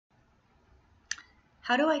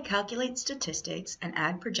How do I calculate statistics and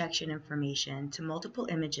add projection information to multiple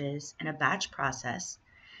images in a batch process,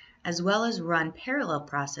 as well as run parallel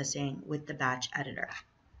processing with the batch editor?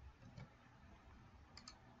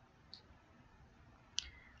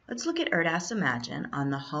 Let's look at ERDAS Imagine on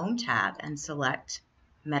the Home tab and select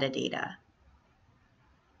Metadata.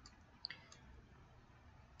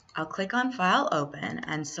 I'll click on File Open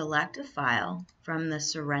and select a file from the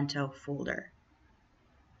Sorrento folder.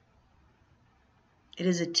 It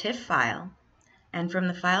is a TIFF file, and from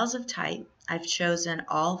the files of type, I've chosen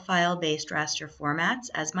all file-based raster formats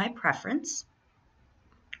as my preference.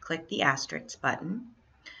 Click the asterisk button.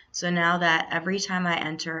 So now that every time I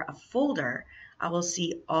enter a folder, I will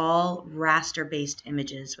see all raster-based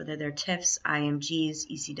images, whether they're TIFFs,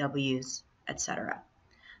 IMGs, ECWs, etc.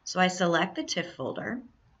 So I select the TIFF folder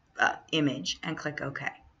image and click OK.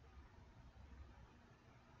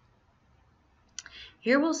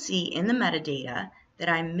 Here we'll see in the metadata that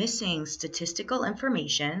I'm missing statistical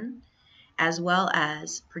information as well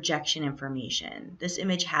as projection information. This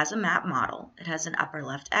image has a map model. It has an upper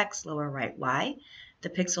left X, lower right Y. The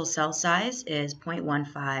pixel cell size is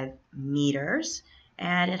 0.15 meters,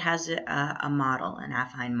 and it has a model, an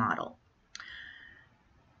affine model.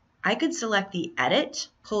 I could select the Edit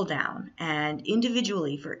pull down and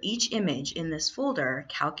individually for each image in this folder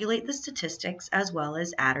calculate the statistics as well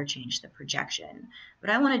as add or change the projection.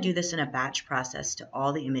 But I want to do this in a batch process to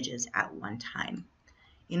all the images at one time.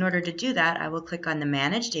 In order to do that, I will click on the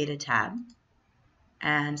Manage Data tab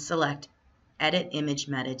and select Edit Image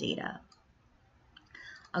Metadata.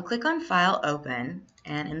 I'll click on File Open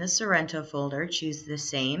and in the Sorrento folder choose the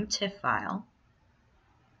same TIFF file.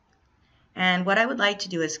 And what I would like to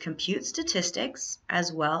do is compute statistics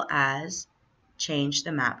as well as change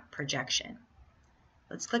the map projection.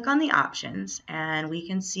 Let's click on the options and we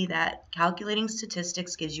can see that calculating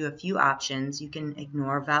statistics gives you a few options. You can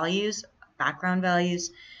ignore values, background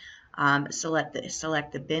values, select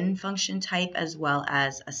the bin function type as well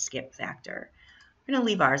as a skip factor. We're going to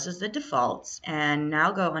leave ours as the defaults and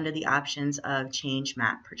now go under the options of change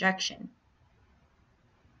map projection.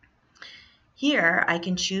 Here I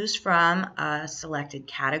can choose from a selected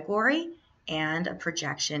category and a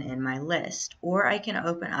projection in my list, or I can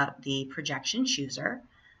open up the projection chooser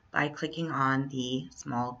by clicking on the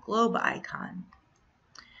small globe icon.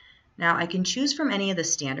 Now I can choose from any of the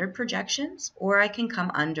standard projections, or I can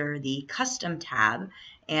come under the custom tab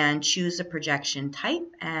and choose a projection type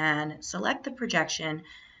and select the projection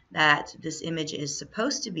that this image is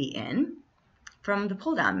supposed to be in from the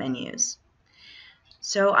pull-down menus.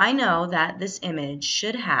 So I know that this image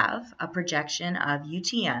should have a projection of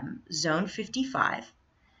UTM zone 55.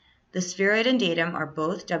 The spheroid and datum are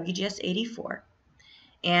both WGS 84.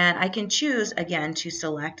 And I can choose again to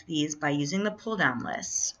select these by using the pull-down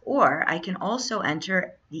lists, or I can also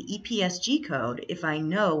enter the EPSG code if I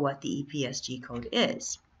know what the EPSG code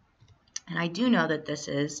is. And I do know that this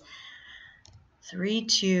is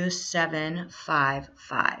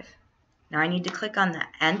 32755. Now I need to click on the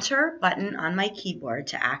Enter button on my keyboard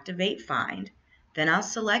to activate Find. Then I'll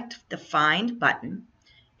select the Find button,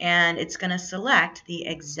 and it's going to select the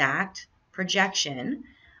exact projection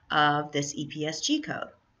of this EPSG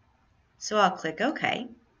code. So I'll click OK,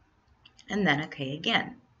 and then OK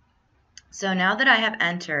again. So now that I have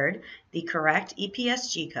entered the correct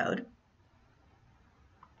EPSG code,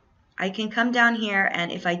 I can come down here, and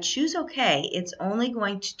if I choose OK, it's only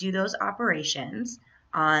going to do those operations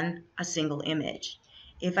on a single image.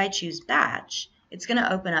 If I choose batch, it's going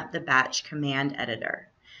to open up the batch command editor.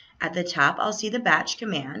 At the top, I'll see the batch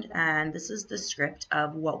command, and this is the script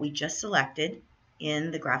of what we just selected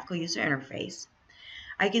in the graphical user interface.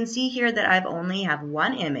 I can see here that I've only have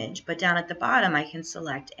one image, but down at the bottom I can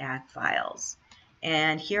select add files.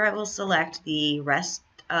 And here I will select the rest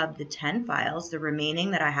of the 10 files, the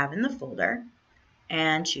remaining that I have in the folder,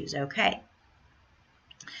 and choose OK.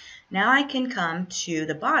 Now I can come to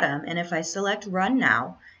the bottom, and if I select Run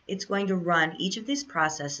Now, it's going to run each of these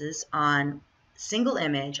processes on single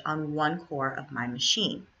image on one core of my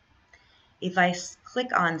machine. If I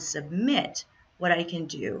click on Submit, what I can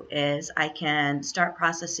do is I can start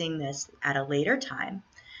processing this at a later time.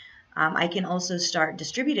 I can also start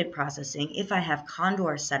distributed processing if I have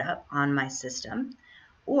Condor set up on my system,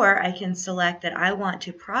 or I can select that I want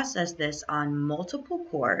to process this on multiple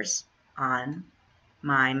cores on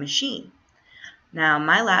my machine. Now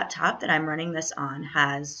my laptop that I'm running this on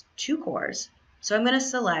has 2 cores, so I'm going to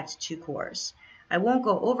select 2 cores. I won't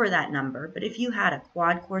go over that number, but if you had a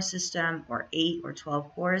quad core system or 8 or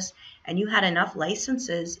 12 cores and you had enough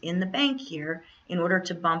licenses in the bank here in order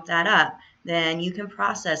to bump that up, then you can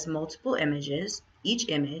process multiple images, each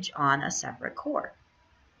image on a separate core.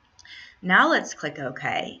 Now let's click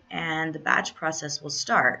OK, and the batch process will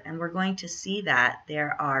start, and we're going to see that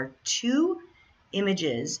there are 2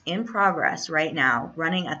 images in progress right now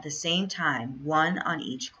running at the same time, one on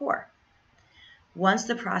each core. Once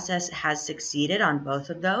the process has succeeded on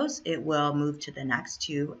both of those, it will move to the next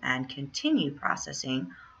 2 and continue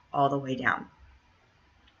processing all the way down.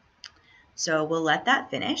 So we'll let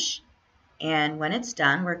that finish, and when it's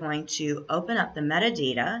done, we're going to open up the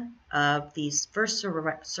metadata of the first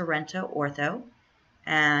Sorrento ortho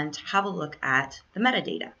and have a look at the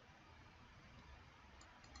metadata.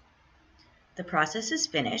 The process is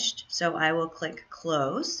finished, so I will click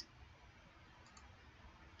Close,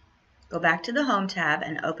 go back to the Home tab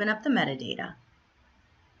and open up the metadata.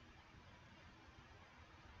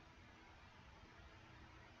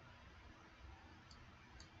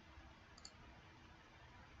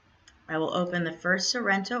 I will open the first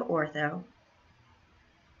Sorrento ortho,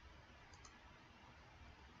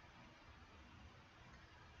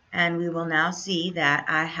 and we will now see that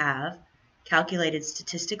I have calculated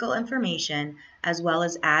statistical information as well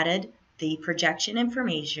as added the projection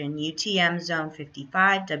information, UTM zone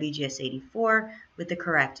 55, WGS 84, with the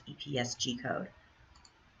correct EPSG code.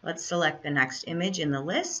 Let's select the next image in the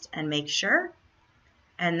list and make sure,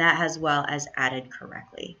 and that as well as added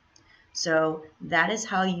correctly. So that is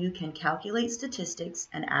how you can calculate statistics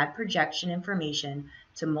and add projection information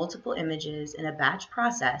to multiple images in a batch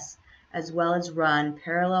process, as well as run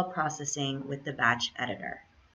parallel processing with the batch editor.